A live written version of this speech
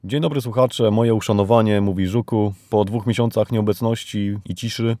Dzień dobry słuchacze, moje uszanowanie, mówi Żuku. Po 2 miesiącach nieobecności i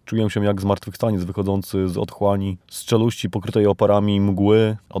ciszy czuję się jak zmartwychwstaniec wychodzący z otchłani, z czeluści pokrytej oparami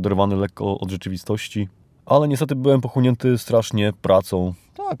mgły, oderwany lekko od rzeczywistości. Ale niestety byłem pochłonięty strasznie pracą.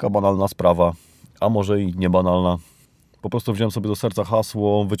 Taka banalna sprawa, a może i niebanalna. Po prostu wziąłem sobie do serca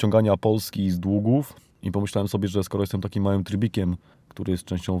hasło wyciągania Polski z długów i pomyślałem sobie, że skoro jestem takim małym trybikiem, który jest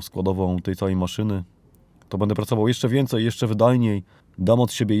częścią składową tej całej maszyny, to będę pracował jeszcze więcej, jeszcze wydajniej. Dam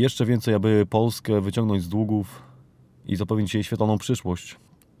od siebie jeszcze więcej, aby Polskę wyciągnąć z długów i zapewnić jej świetlaną przyszłość.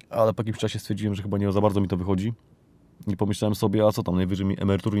 Ale po jakimś czasie stwierdziłem, że chyba nie za bardzo mi to wychodzi. I pomyślałem sobie, a co tam, najwyżej mi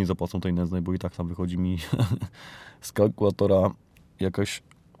emerytury nie zapłacą tej nędznej, bo i tak tam wychodzi mi z kalkulatora jakaś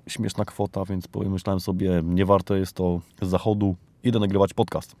śmieszna kwota, więc pomyślałem sobie, nie warte jest to z zachodu. Idę nagrywać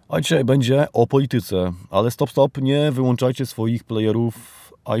podcast. A dzisiaj będzie o polityce, ale stop, nie wyłączajcie swoich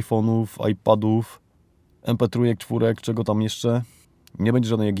playerów, iPhone'ów, iPadów, MP3, 4, czego tam jeszcze. Nie będzie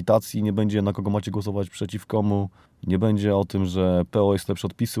żadnej agitacji, nie będzie na kogo macie głosować przeciw komu, nie będzie o tym, że PO jest lepszy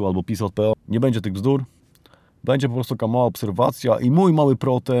od PiS-u albo PiS od PO. Nie będzie tych bzdur. Będzie po prostu taka mała obserwacja i mój mały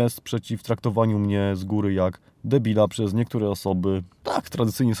protest przeciw traktowaniu mnie z góry jak debila przez niektóre osoby. Tak,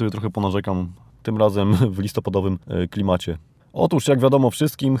 tradycyjnie sobie trochę ponarzekam, tym razem w listopadowym klimacie. Otóż, jak wiadomo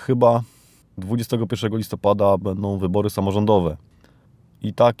wszystkim, chyba 21 listopada będą wybory samorządowe.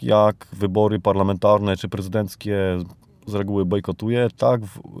 I tak jak wybory parlamentarne czy prezydenckie z reguły bojkotuję, tak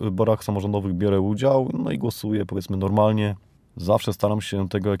w wyborach samorządowych biorę udział, no i głosuję powiedzmy normalnie. Zawsze staram się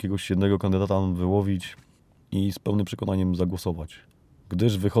tego jakiegoś jednego kandydata wyłowić i z pełnym przekonaniem zagłosować.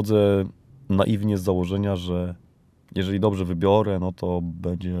 Gdyż wychodzę naiwnie z założenia, że jeżeli dobrze wybiorę, no to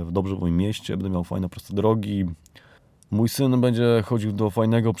będzie dobrze w moim mieście, będę miał fajne, proste drogi. Mój syn będzie chodził do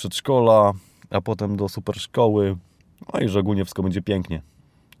fajnego przedszkola, a potem do super szkoły. No i że ogólnie wszystko będzie pięknie.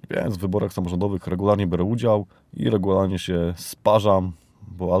 Więc w wyborach samorządowych regularnie biorę udział i regularnie się sparzam,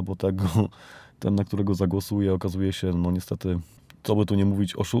 bo albo ten, na którego zagłosuję, okazuje się, no niestety, co by tu nie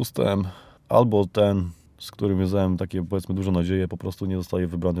mówić, oszustem, albo ten, z którym wiązałem takie, powiedzmy, duże nadzieje, po prostu nie zostaje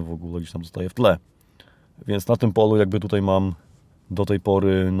wybrany w ogóle, gdzieś tam zostaje w tle. Więc na tym polu jakby tutaj mam do tej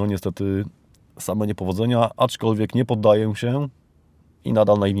pory, no niestety, same niepowodzenia, aczkolwiek nie poddaję się i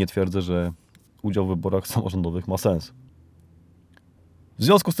nadal naiwnie twierdzę, że udział w wyborach samorządowych ma sens. W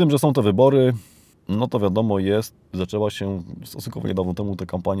związku z tym, że są te wybory, no to wiadomo zaczęła się stosunkowo niedawno temu ta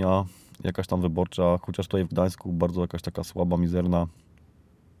kampania jakaś tam wyborcza, chociaż tutaj w Gdańsku bardzo jakaś taka słaba, mizerna,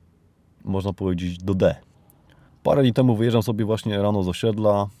 można powiedzieć do D. Parę dni temu wyjeżdżam sobie właśnie rano z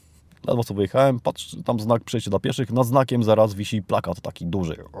osiedla, ledwo co wyjechałem, patrz, tam znak przejście dla pieszych, nad znakiem zaraz wisi plakat taki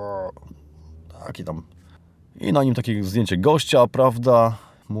duży, taki tam, i na nim takie zdjęcie gościa, prawda,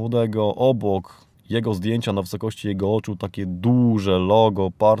 młodego, obok jego zdjęcia na wysokości jego oczu, takie duże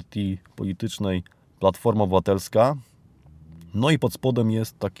logo partii politycznej Platforma Obywatelska. No i pod spodem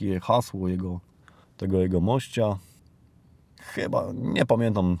jest takie hasło tego mościa. Chyba, nie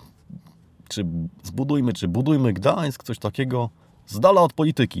pamiętam, czy zbudujmy, czy budujmy Gdańsk, coś takiego. Z dala od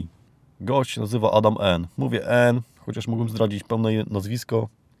polityki. Gość się nazywa Adam N. Mówię N, chociaż mógłbym zdradzić pełne nazwisko.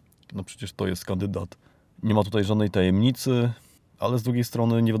 No przecież to jest kandydat. Nie ma tutaj żadnej tajemnicy. Ale z drugiej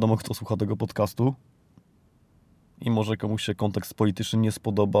strony nie wiadomo, kto słucha tego podcastu i może komuś się kontekst polityczny nie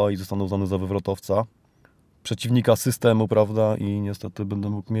spodoba i zostanę uznany za wywrotowca, przeciwnika systemu, prawda, i niestety będę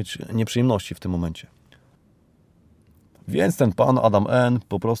mógł mieć nieprzyjemności w tym momencie. Więc ten pan Adam N.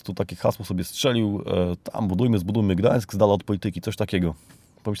 po prostu takie hasło sobie strzelił, tam zbudujmy Gdańsk z dala od polityki, coś takiego.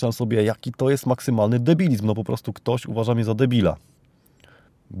 Pomyślałem sobie, jaki to jest maksymalny debilizm, no po prostu ktoś uważa mnie za debila.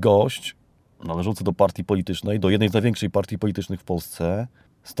 Gość należący do partii politycznej, do jednej z największych partii politycznych w Polsce,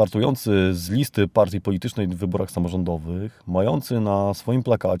 startujący z listy partii politycznej w wyborach samorządowych, mający na swoim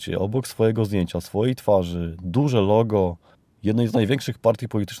plakacie, obok swojego zdjęcia, swojej twarzy, duże logo jednej z największych partii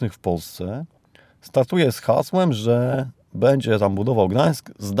politycznych w Polsce, startuje z hasłem, że będzie tam budował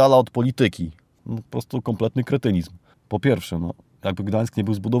Gdańsk z dala od polityki. No, po prostu kompletny kretynizm. Po pierwsze, jakby Gdańsk nie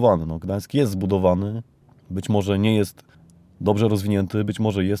był zbudowany. Gdańsk jest zbudowany, być może nie jest dobrze rozwinięty, być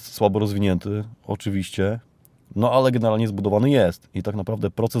może jest słabo rozwinięty, oczywiście, ale generalnie zbudowany jest. I tak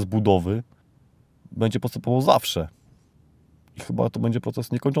naprawdę proces budowy będzie postępował zawsze. I chyba to będzie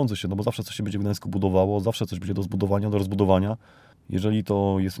proces niekończący się, bo zawsze coś się będzie w Gdańsku budowało, zawsze coś będzie do zbudowania, do rozbudowania. Jeżeli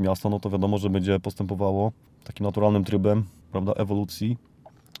to jest miasto, to wiadomo, że będzie postępowało takim naturalnym trybem, prawda, ewolucji,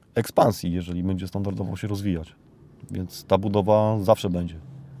 ekspansji, jeżeli będzie standardowo się rozwijać. Więc ta budowa zawsze będzie.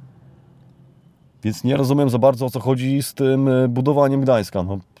 Więc nie rozumiem za bardzo, o co chodzi z tym budowaniem Gdańska.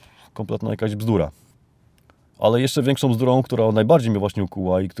 Kompletna jakaś bzdura. Ale jeszcze większą bzdurą, która najbardziej mnie właśnie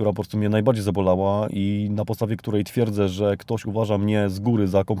ukuła i która po prostu mnie najbardziej zabolała i na podstawie której twierdzę, że ktoś uważa mnie z góry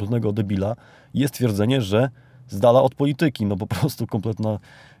za kompletnego debila, jest twierdzenie, że z dala od polityki. Po prostu kompletna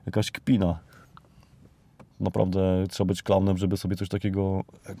jakaś kpina. Naprawdę trzeba być klaunem, żeby sobie coś takiego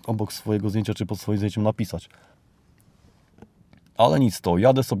obok swojego zdjęcia czy pod swoim zdjęciem napisać. Ale nic to,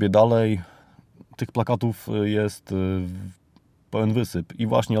 jadę sobie dalej. Tych plakatów jest pełen wysyp. I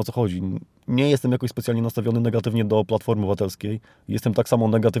właśnie o co chodzi. Nie jestem jakoś specjalnie nastawiony negatywnie do Platformy Obywatelskiej. Jestem tak samo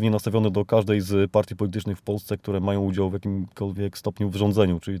negatywnie nastawiony do każdej z partii politycznych w Polsce, które mają udział w jakimkolwiek stopniu w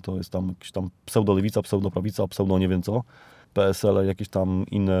rządzeniu. Czyli to jest tam jakieś tam pseudolewica, pseudoprawica, pseudo nie wiem co. PSL, jakieś tam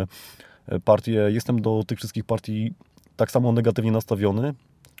inne partie. Jestem do tych wszystkich partii tak samo negatywnie nastawiony.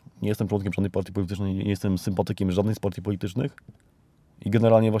 Nie jestem członkiem żadnej partii politycznej, nie jestem sympatykiem żadnej z partii politycznych. I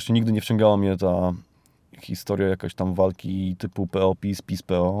generalnie właśnie nigdy nie wciągała mnie ta historia jakaś tam walki typu PO, PiS, PiS,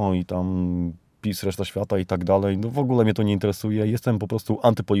 PO i tam PiS, reszta świata i tak dalej. No w ogóle mnie to nie interesuje. Jestem po prostu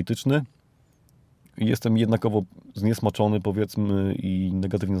antypolityczny. Jestem jednakowo zniesmaczony, powiedzmy, i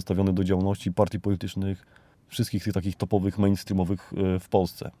negatywnie nastawiony do działalności partii politycznych, wszystkich tych takich topowych, mainstreamowych w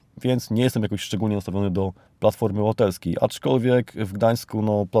Polsce. Więc nie jestem jakoś szczególnie nastawiony do Platformy Obywatelskiej. Aczkolwiek w Gdańsku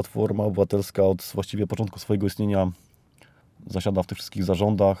no, Platforma Obywatelska od właściwie początku swojego istnienia zasiada w tych wszystkich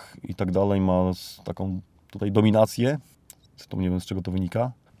zarządach i tak dalej, ma taką tutaj dominację. Zresztą nie wiem, z czego to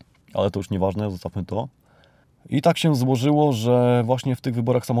wynika, ale to już nieważne, zostawmy to. I tak się złożyło, że właśnie w tych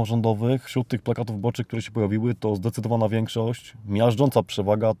wyborach samorządowych, wśród tych plakatów wyborczych, które się pojawiły, to zdecydowana większość, miażdżąca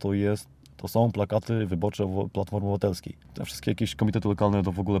przewaga to są plakaty wyborcze Platformy Obywatelskiej. Te wszystkie jakieś komitety lokalne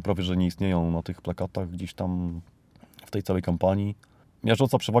to w ogóle prawie, że nie istnieją na tych plakatach gdzieś tam w tej całej kampanii.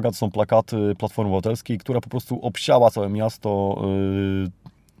 Miażdżąca przewaga to są plakaty Platformy Obywatelskiej, która po prostu obsiała całe miasto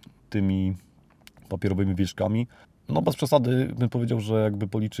tymi papierowymi wieżkami. No bez przesady bym powiedział, że jakby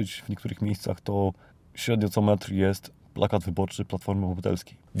policzyć w niektórych miejscach, to średnio co metr jest plakat wyborczy Platformy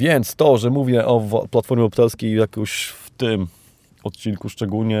Obywatelskiej. Więc to, że mówię o Platformie Obywatelskiej jakoś w tym odcinku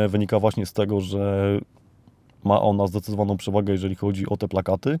szczególnie, wynika właśnie z tego, że ma ona zdecydowaną przewagę, jeżeli chodzi o te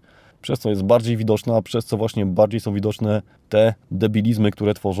plakaty, przez co jest bardziej widoczna, przez co właśnie bardziej są widoczne te debilizmy,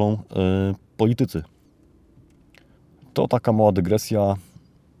 które tworzą politycy. To taka mała dygresja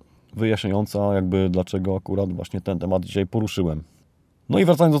wyjaśniająca jakby dlaczego akurat właśnie ten temat dzisiaj poruszyłem. No i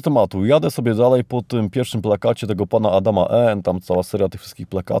wracając do tematu, jadę sobie dalej po tym pierwszym plakacie tego pana Adama E, tam cała seria tych wszystkich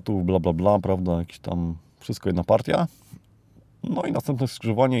plakatów, bla bla bla, prawda, jakieś tam wszystko jedna partia. No i następne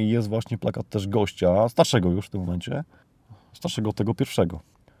skrzyżowanie jest właśnie plakat też gościa, starszego już w tym momencie, starszego tego pierwszego,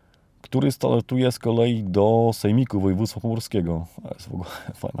 który startuje z kolei do Sejmiku Województwa Pomorskiego. Jest w ogóle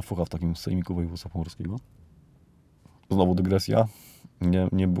fajna fucha w takim Sejmiku Województwa Pomorskiego. Znowu dygresja,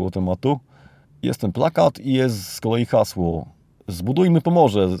 nie było tematu. Jest ten plakat i jest z kolei hasło: zbudujmy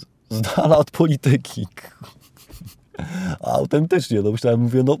Pomorze, z dala od polityki. Autentycznie, no myślałem,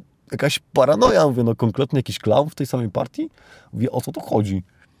 mówię, no jakaś paranoja, mówię, no konkretnie jakiś klaun w tej samej partii? Mówię, o co tu chodzi?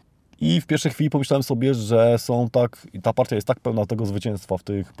 I w pierwszej chwili pomyślałem sobie, że ta partia jest tak pełna tego zwycięstwa w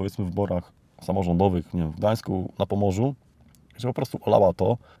tych, powiedzmy, wyborach samorządowych, nie wiem, w Gdańsku, na Pomorzu, że po prostu olała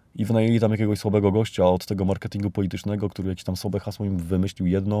to i wynajęli tam jakiegoś słabego gościa od tego marketingu politycznego, który jakieś tam słabe hasło im wymyślił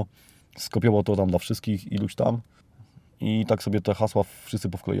jedno, skopiował to tam dla wszystkich iluś tam i tak sobie te hasła wszyscy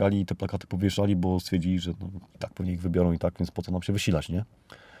powklejali i te plakaty powieszali, bo stwierdzili, że no, i tak pewnie ich wybiorą i tak, więc po co nam się wysilać, nie?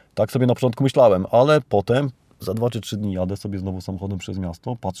 Tak sobie na początku myślałem, ale potem za 2 czy 3 dni jadę sobie znowu samochodem przez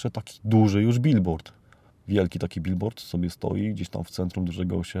miasto, patrzę, taki duży już billboard. Wielki taki billboard sobie stoi gdzieś tam w centrum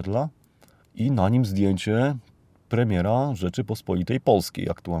dużego osiedla i na nim zdjęcie premiera Rzeczypospolitej Polskiej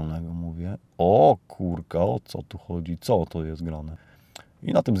aktualnego. Mówię, o kurka, o co tu chodzi, co to jest grane.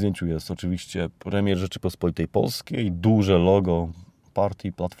 I na tym zdjęciu jest oczywiście premier Rzeczypospolitej Polskiej, duże logo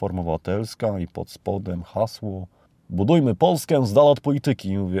partii Platforma Obywatelska i pod spodem hasło: budujmy Polskę z dala od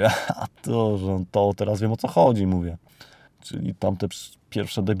polityki. Mówię, a to teraz wiem, o co chodzi, mówię. Czyli tamte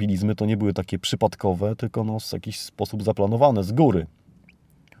pierwsze debilizmy to nie były takie przypadkowe, tylko no w jakiś sposób zaplanowane z góry.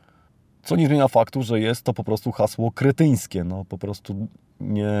 Co nie zmienia faktu, że jest to po prostu hasło kretyńskie, no po prostu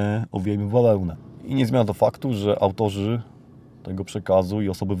nie owijajmy w bawełnę. I nie zmienia to faktu, że autorzy tego przekazu i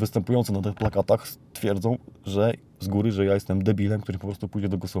osoby występujące na tych plakatach twierdzą, że z góry, że ja jestem debilem, który po prostu pójdzie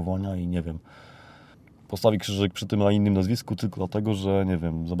do głosowania i nie wiem, postawi krzyżyk przy tym a innym nazwisku tylko dlatego, że nie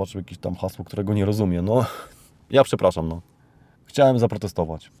wiem, zobaczył jakieś tam hasło, którego nie rozumie. No, ja przepraszam, no. Chciałem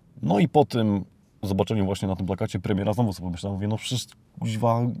zaprotestować. No i po tym zobaczeniu właśnie na tym plakacie premiera znowu sobie pomyślałem, mówię, no przecież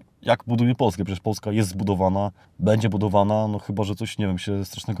jak buduje Polskę? Przecież Polska jest zbudowana, będzie budowana, no chyba, że coś, nie wiem, się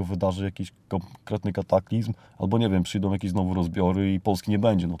strasznego wydarzy, jakiś konkretny kataklizm, albo nie wiem, przyjdą jakieś znowu rozbiory i Polski nie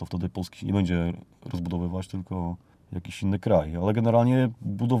będzie, no to wtedy Polski nie będzie rozbudowywać, tylko jakiś inny kraj. Ale generalnie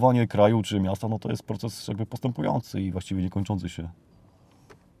budowanie kraju czy miasta, no to jest proces jakby postępujący i właściwie niekończący się.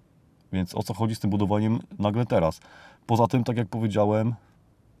 Więc o co chodzi z tym budowaniem nagle teraz? Poza tym, tak jak powiedziałem,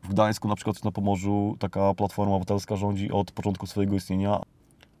 w Gdańsku, na przykład na Pomorzu, taka Platforma Obywatelska rządzi od początku swojego istnienia,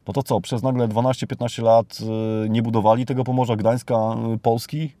 No to co, przez nagle 12-15 lat nie budowali tego Pomorza Gdańska,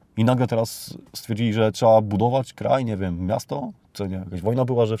 Polski i nagle teraz stwierdzili, że trzeba budować kraj, nie wiem, miasto? Co nie, jakaś wojna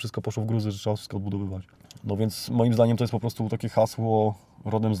była, że wszystko poszło w gruzy, że trzeba wszystko odbudowywać. No więc moim zdaniem to jest po prostu takie hasło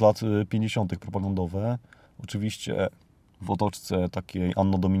rodem z lat 50. propagandowe. Oczywiście w otoczce takiej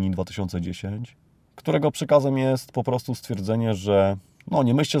Anno Domini 2010, którego przekazem jest po prostu stwierdzenie, że no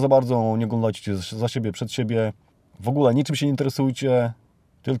nie myślcie za bardzo, nie oglądajcie za siebie, przed siebie, w ogóle niczym się nie interesujcie,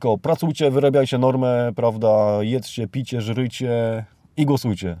 tylko pracujcie, wyrabiajcie normę, prawda, jedzcie, picie, żryjcie i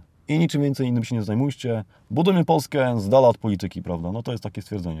głosujcie. I niczym więcej innym się nie zajmujcie. Budujmy Polskę z dala od polityki, prawda? No to jest takie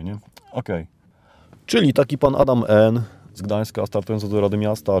stwierdzenie, nie? Okej. Czyli taki pan Adam N. z Gdańska startujący do Rady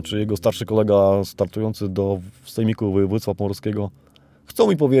Miasta, czy jego starszy kolega startujący do Sejmiku Województwa Pomorskiego chcą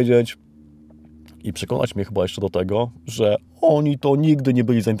mi powiedzieć i przekonać mnie chyba jeszcze do tego, że oni to nigdy nie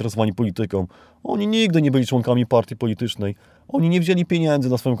byli zainteresowani polityką. Oni nigdy nie byli członkami partii politycznej. Oni nie wzięli pieniędzy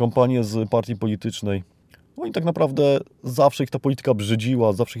na swoją kampanię z partii politycznej. Oni tak naprawdę zawsze ich ta polityka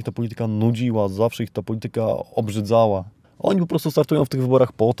brzydziła, zawsze ich ta polityka nudziła, zawsze ich ta polityka obrzydzała. Oni po prostu startują w tych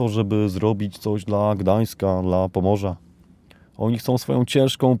wyborach po to, żeby zrobić coś dla Gdańska, dla Pomorza. Oni chcą swoją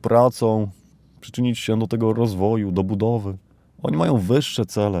ciężką pracą przyczynić się do tego rozwoju, do budowy. Oni mają wyższe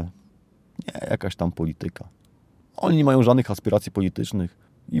cele, nie jakaś tam polityka. Oni nie mają żadnych aspiracji politycznych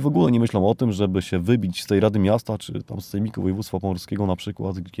i w ogóle nie myślą o tym, żeby się wybić z tej Rady Miasta, czy tam z Sejmiku Województwa Pomorskiego na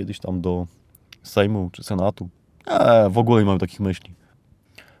przykład, kiedyś tam do Sejmu czy Senatu. W ogóle nie mam takich myśli.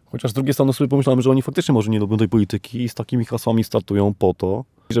 Chociaż z drugiej strony sobie pomyślałem, że oni faktycznie może nie lubią tej polityki i z takimi hasłami startują po to,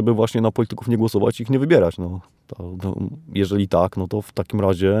 żeby właśnie na polityków nie głosować i ich nie wybierać. No, jeżeli tak, no to w takim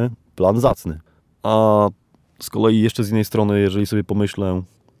razie plan zacny. A z kolei jeszcze z innej strony, jeżeli sobie pomyślę,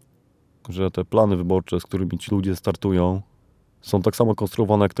 że te plany wyborcze, z którymi ci ludzie startują, są tak samo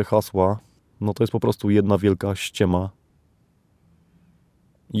konstruowane jak te hasła, no to jest po prostu jedna wielka ściema.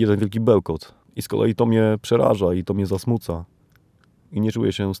 Jeden wielki bełkot. I z kolei to mnie przeraża i to mnie zasmuca. I nie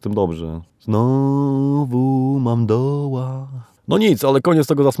czuję się z tym dobrze. Znowu mam doła. No nic, ale koniec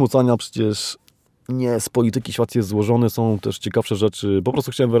tego zasmucania. Przecież nie z polityki świat jest złożony. Są też ciekawsze rzeczy. Po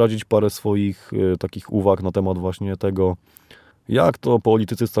prostu chciałem wyrazić parę swoich takich uwag na temat właśnie tego, jak to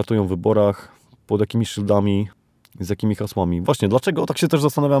politycy startują w wyborach, pod jakimi szyldami, z jakimi hasłami. Właśnie, dlaczego, tak się też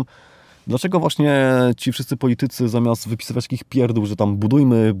zastanawiam, dlaczego właśnie ci wszyscy politycy zamiast wypisywać takich pierdół, że tam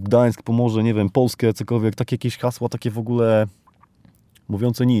budujmy Gdańsk, Pomorze, nie wiem, Polskę, cokolwiek, takie jakieś hasła, takie w ogóle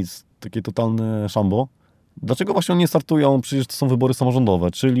mówiące nic, takie totalne szambo. Dlaczego właśnie oni nie startują? Przecież to są wybory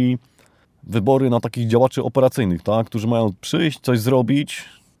samorządowe, czyli wybory na takich działaczy operacyjnych, tak? Którzy mają przyjść, coś zrobić,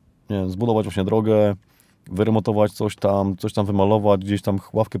 nie wiem, zbudować właśnie drogę, wyremontować coś tam wymalować, gdzieś tam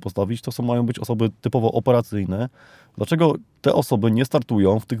ławkę postawić. To mają być osoby typowo operacyjne. Dlaczego te osoby nie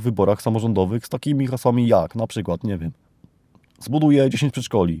startują w tych wyborach samorządowych z takimi hasłami jak na przykład, nie wiem, zbuduję 10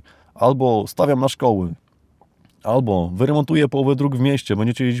 przedszkoli, albo stawiam na szkoły, albo wyremontuję połowę dróg w mieście,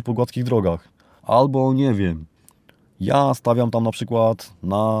 będziecie jeździć po gładkich drogach, albo nie wiem, ja stawiam tam na przykład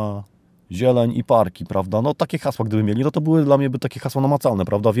na zieleń i parki, prawda? No takie hasła gdyby mieli, no to były dla mnie takie hasła namacalne,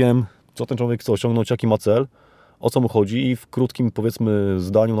 prawda? Wiem, co ten człowiek chce osiągnąć, jaki ma cel, o co mu chodzi i w krótkim, powiedzmy,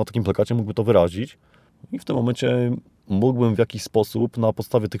 zdaniu na takim plakacie mógłby to wyrazić. I w tym momencie mógłbym w jakiś sposób na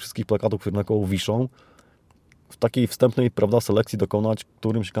podstawie tych wszystkich plakatów, które naokoło wiszą, w takiej wstępnej, prawda, selekcji dokonać,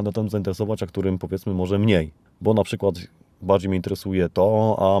 którym się kandydatem zainteresować, a którym, powiedzmy, może mniej. Bo na przykład bardziej mnie interesuje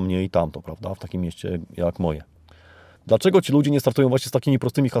to, a mniej tamto, prawda, w takim mieście jak moje. Dlaczego ci ludzie nie startują właśnie z takimi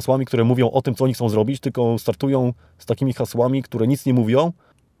prostymi hasłami, które mówią o tym, co oni chcą zrobić, tylko startują z takimi hasłami, które nic nie mówią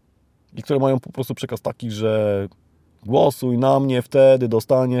i które mają po prostu przekaz taki, że głosuj na mnie, wtedy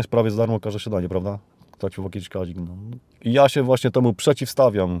dostaniesz prawie za darmo karze siadanie, prawda? Tak się jakiś kazik. No. I ja się właśnie temu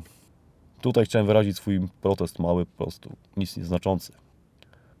przeciwstawiam. Tutaj chciałem wyrazić swój protest mały, po prostu nic nieznaczący.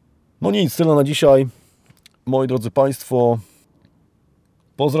 No nic, tyle na dzisiaj. Moi drodzy Państwo,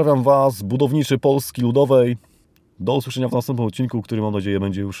 pozdrawiam Was z budowniczy Polski Ludowej. Do usłyszenia w następnym odcinku, który mam nadzieję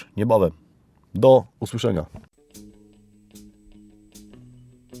będzie już niebawem. Do usłyszenia.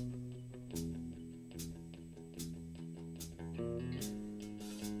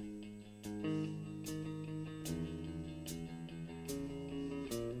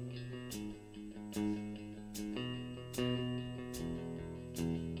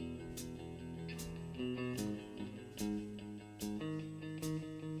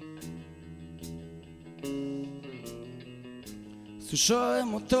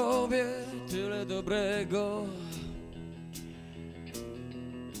 Słyszałem o tobie tyle dobrego.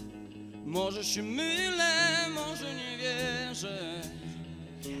 Może się mylę, może nie wierzę,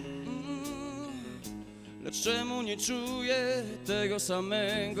 lecz czemu nie czuję tego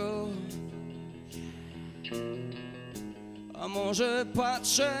samego? A może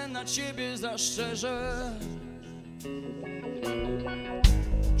patrzę na ciebie za szczerze.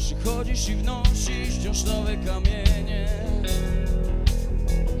 Przychodzisz i wnosisz wciąż nowe kamienie.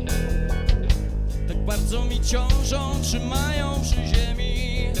 Tak bardzo mi ciążą, trzymają przy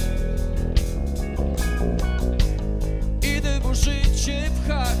ziemi. Idę, bo życie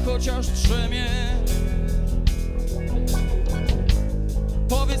pcha, chociaż drzemie.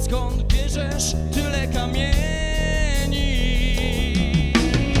 Powiedz, skąd bierzesz tyle kamieni?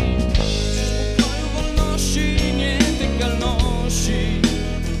 W pokoju wolności, nietykalności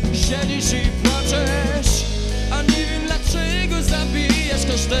siedzisz i płaczesz, a nie wiem, dlaczego zabijasz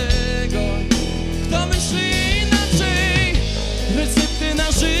każdego, kto myśli inaczej. Recepty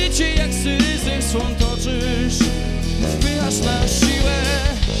na życie jak Syzyf słon toczysz, wpychasz na siłę.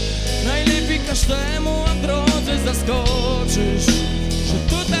 Najlepiej każdemu, a w drodze zaskoczysz, że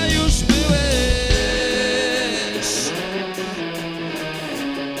tutaj już byłeś.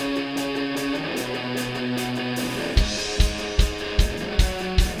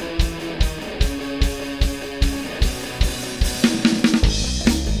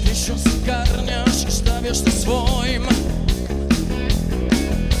 Tysiąc zgarniasz i stawiasz na swoim.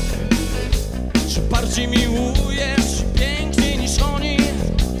 Czy bardziej miłujesz piękniej niż oni?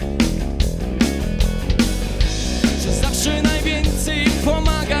 Że zawsze najwięcej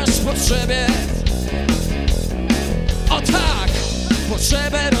pomagasz w potrzebie? O tak!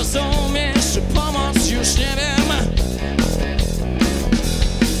 Potrzebę rozumiesz, czy pomoc już nie wiem.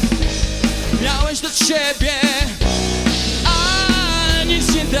 Miałeś do ciebie, a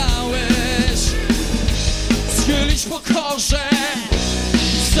nic nie dałeś. Schylić pokorze,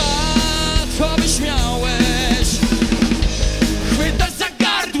 za to byś miałeś. Chwytać za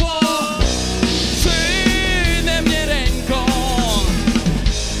gardło, przynę mnie ręką.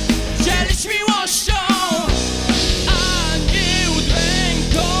 Dzielić miłością, a nie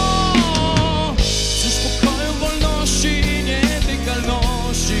udręką. Chcesz pokoju, wolności,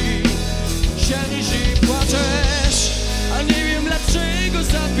 nietykalności. Siedzisz i płaczesz, a nie wiem, dlaczego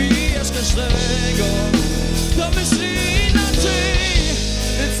zabijasz każdego, kto myśli inaczej.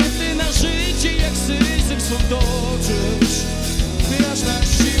 Recepty na życie jak Syzyf słon toczysz, wpychasz na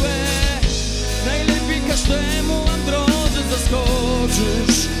siłę. Najlepiej każdemu, a w drodze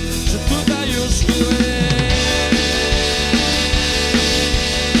zaskoczysz, że tutaj już byłeś.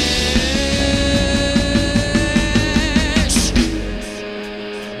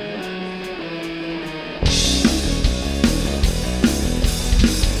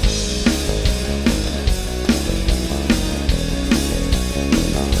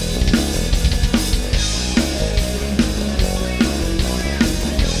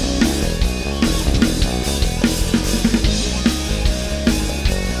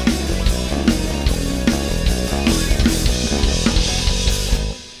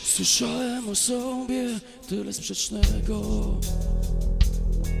 Słyszałem o sobie tyle sprzecznego.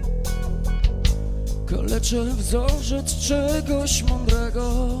 Kaleczę wzorzec czegoś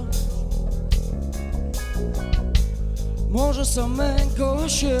mądrego. Może samego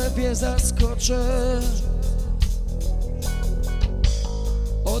siebie zaskoczę.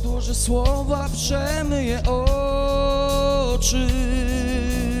 Odłożę słowa, przemyję oczy.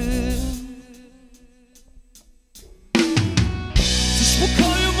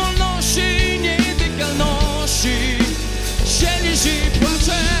 Pokoju, wolności, nietykalności siedzisz i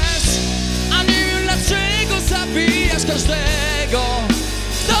płaczesz, a nie wiem, dlaczego zabijasz każdego,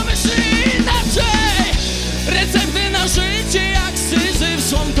 kto myśli inaczej. Recepty na życie jak Syzyf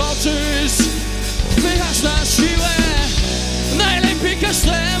słon toczysz, wpychasz na siłę. Najlepiej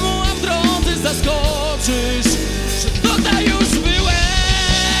każdemu, a w drodze zaskoczysz, że tutaj już byłeś.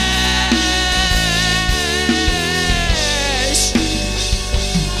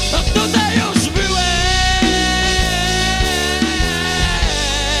 Tutaj już byłeś.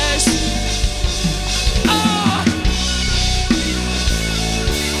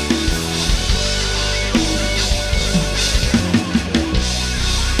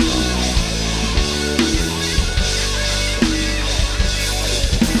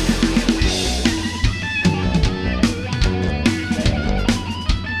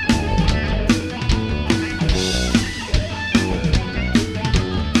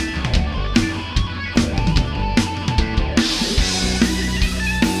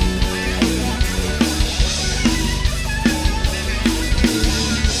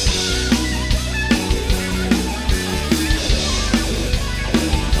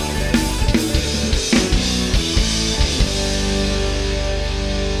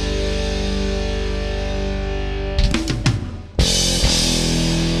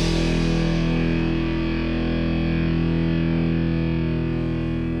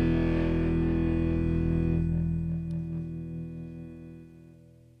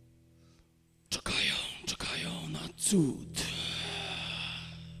 cud.